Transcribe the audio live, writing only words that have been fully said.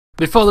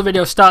Before the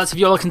video starts, if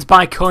you're looking to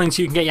buy coins,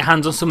 you can get your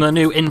hands on some of the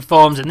new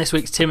informs in this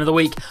week's Team of the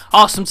Week.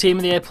 Awesome Team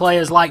of the Year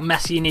players like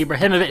Messi and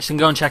Ibrahimovic, and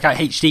go and check out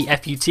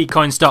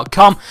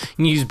hdfutcoins.com. You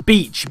can use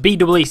BEACH,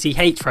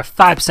 BEECH, for a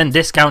 5%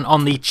 discount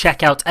on the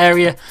checkout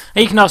area.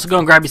 And you can also go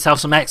and grab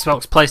yourself some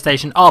Xbox,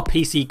 PlayStation or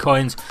PC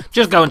coins.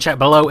 Just go and check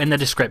below in the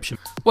description.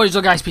 What is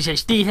up guys,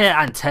 PCHD here,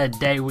 and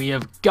today we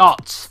have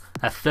got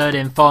a third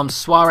informed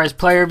SUAREZ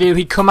player review.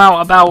 He come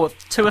out about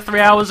 2 or 3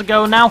 hours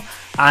ago now,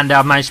 and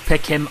I managed to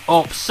pick him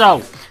up.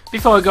 So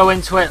before we go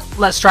into it,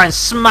 let's try and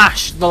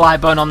smash the like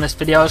button on this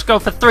video. Let's go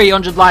for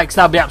 300 likes,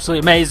 that'd be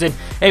absolutely amazing.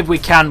 If we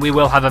can, we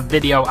will have a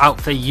video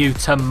out for you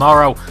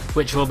tomorrow,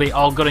 which will be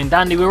all good and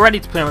dandy. We're ready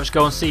to pretty much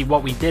go and see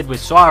what we did with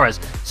SUAREZ.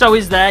 So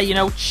he's there, you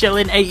know,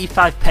 chilling,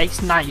 85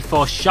 pace,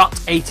 94 shot,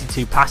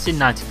 82 passing,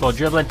 94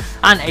 dribbling,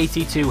 and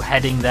 82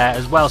 heading there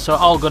as well. So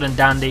all good and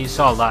dandy, it's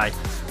all like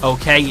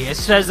okay. It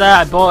says there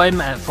I bought him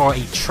for a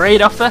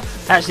trade offer.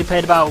 I actually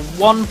paid about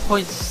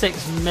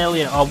 1.6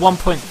 million or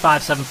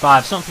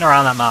 1.575, something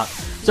around that mark.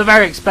 So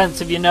very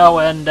expensive, you know,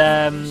 and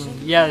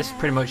yeah, it's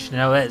pretty much, you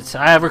know,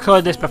 I have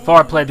recorded this before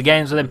I played the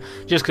games with him,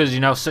 just because,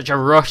 you know, such a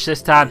rush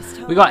this time.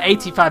 We got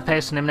 85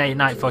 pace on him,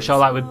 94 shot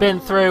like we've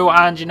been through,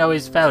 and, you know,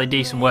 he's fairly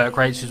decent work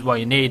rate, which is what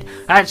you need.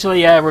 I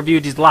actually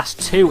reviewed his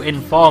last 2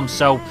 informs,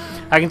 so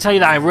I can tell you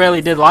that I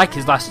really did like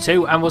his last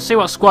 2, and we'll see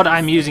what squad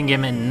I'm using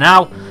him in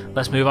now.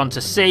 Let's move on to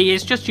C.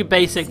 It's just your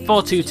basic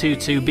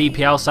 4-2-2-2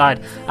 BPL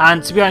side,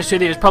 and to be honest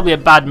with you, it was probably a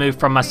bad move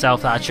from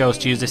myself that I chose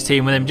to use this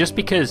team with him, just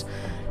because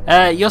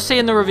you'll see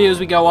in the review as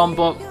we go on,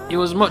 but it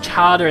was much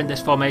harder in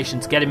this formation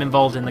to get him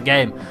involved in the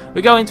game.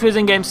 We go into his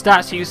in-game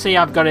stats. You see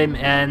I've got him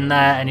in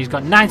there, and he's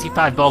got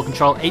 95 ball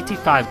control,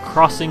 85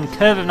 crossing,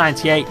 curve of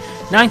 98,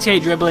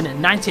 98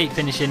 dribbling, 98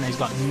 finishing. He's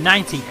got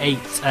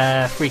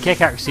 98 free kick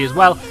accuracy as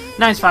well,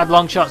 95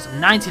 long shots,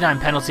 99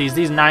 penalties.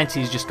 These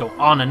 90s just go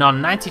on and on.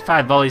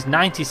 95 volleys,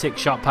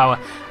 96 shot power,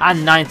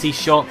 and 90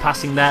 short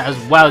passing there as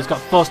well. He's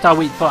got 4-star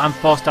weak foot and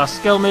 4-star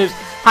skill moves.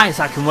 High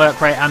attacking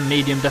work rate and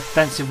medium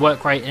defensive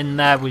work rate in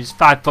there, with his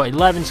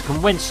 5'11", so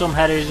can win some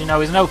headers. You know,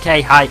 he's an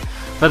okay height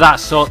for that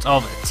sort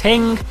of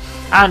ting.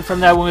 And from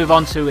there we'll move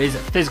on to his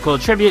physical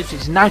attributes,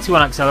 which is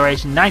 91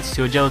 acceleration,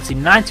 92 agility,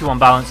 91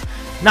 balance,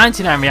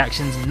 99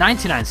 reactions,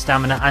 99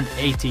 stamina, and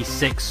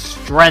 86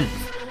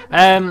 strength.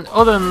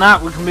 Other than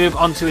that, we can move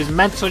on to his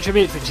mental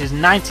attributes, which is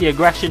 90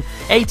 aggression,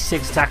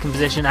 86 attacking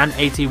position, and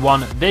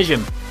 81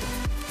 vision.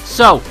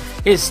 So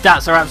his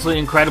stats are absolutely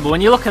incredible.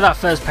 When you look at that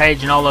first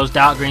page and all those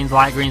dark greens,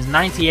 light greens,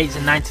 98s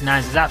and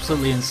 99s is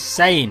absolutely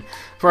insane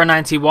for a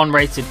 91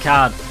 rated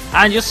card.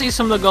 And you'll see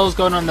some of the goals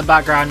going on in the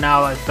background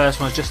now. Like the first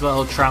one was just a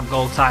little tramp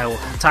goal type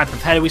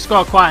of header. We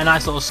scored quite a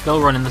nice little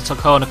skill run in the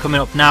corner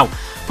coming up now.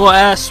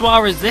 But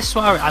SUAREZ,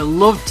 I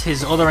loved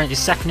his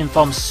second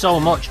inform so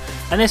much,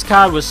 and this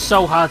card was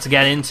so hard to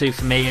get into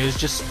for me. It was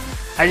just,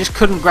 I just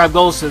couldn't grab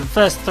goals. So the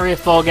first 3 or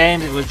 4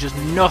 games, it was just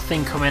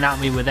nothing coming at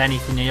me with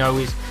anything. You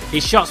know,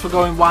 his shots were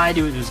going wide,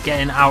 he was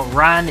getting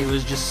outran. It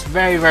was just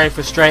very, very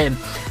frustrating.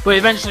 But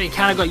eventually you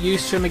kind of got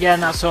used to him again,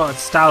 that sort of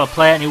style of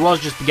play, and he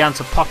just began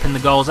to pop in the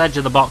goals, edge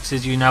of the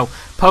boxes, you know,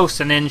 post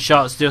and in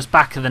shots, just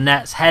back of the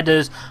nets,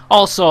 headers,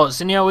 all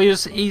sorts. And you know,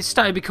 he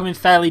started becoming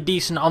fairly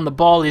decent on the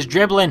ball. His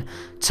dribbling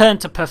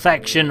turned to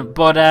perfection,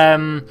 but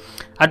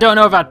I don't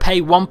know if I'd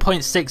pay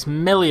 1.6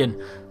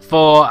 million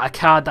for a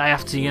card that I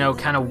have to, you know,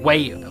 kind of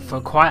wait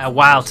for quite a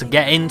while to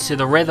get into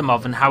the rhythm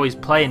of and how he's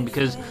playing,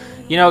 because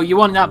you know, you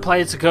want that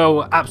player to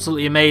go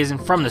absolutely amazing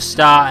from the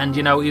start, and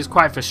you know, he's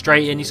quite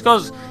frustrating. He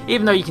scores,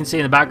 even though you can see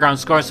in the background,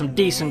 scoring some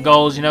decent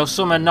goals. You know,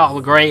 some are not the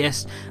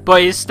greatest,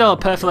 but he's still a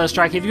perfect little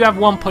striker. If you have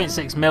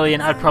 1.6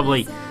 million, I'd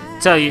probably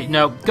tell you, you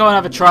know, go and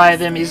have a try with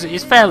him.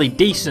 He's fairly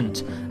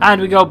decent.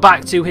 And we go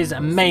back to his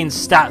main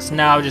stats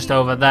now, just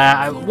over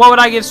there. What would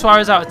I give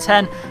SUAREZ out of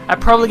 10?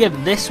 I'd probably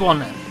give this one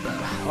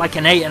like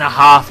an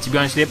 8.5, to be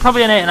honest with you.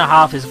 Probably an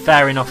 8.5 is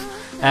fair enough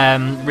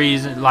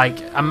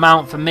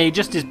amount for me.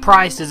 Just his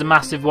price is a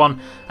massive one,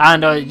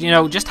 and you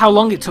know, just how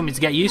long it took me to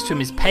get used to him.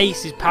 His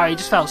pace, his power, he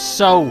just felt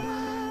so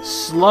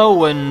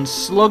slow and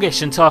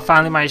sluggish until I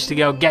finally managed to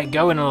get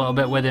going a little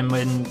bit with him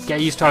and get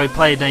used to how he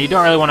played. Now you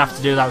don't really want to have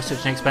to do that with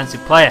such an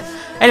expensive player.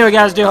 Anyway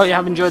guys, I do hope you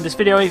have enjoyed this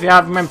video. If you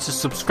have, remember to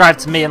subscribe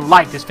to me and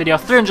like this video.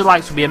 300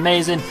 likes would be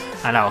amazing,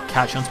 and I'll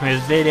catch you on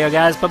tomorrow's video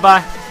guys. Bye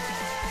bye.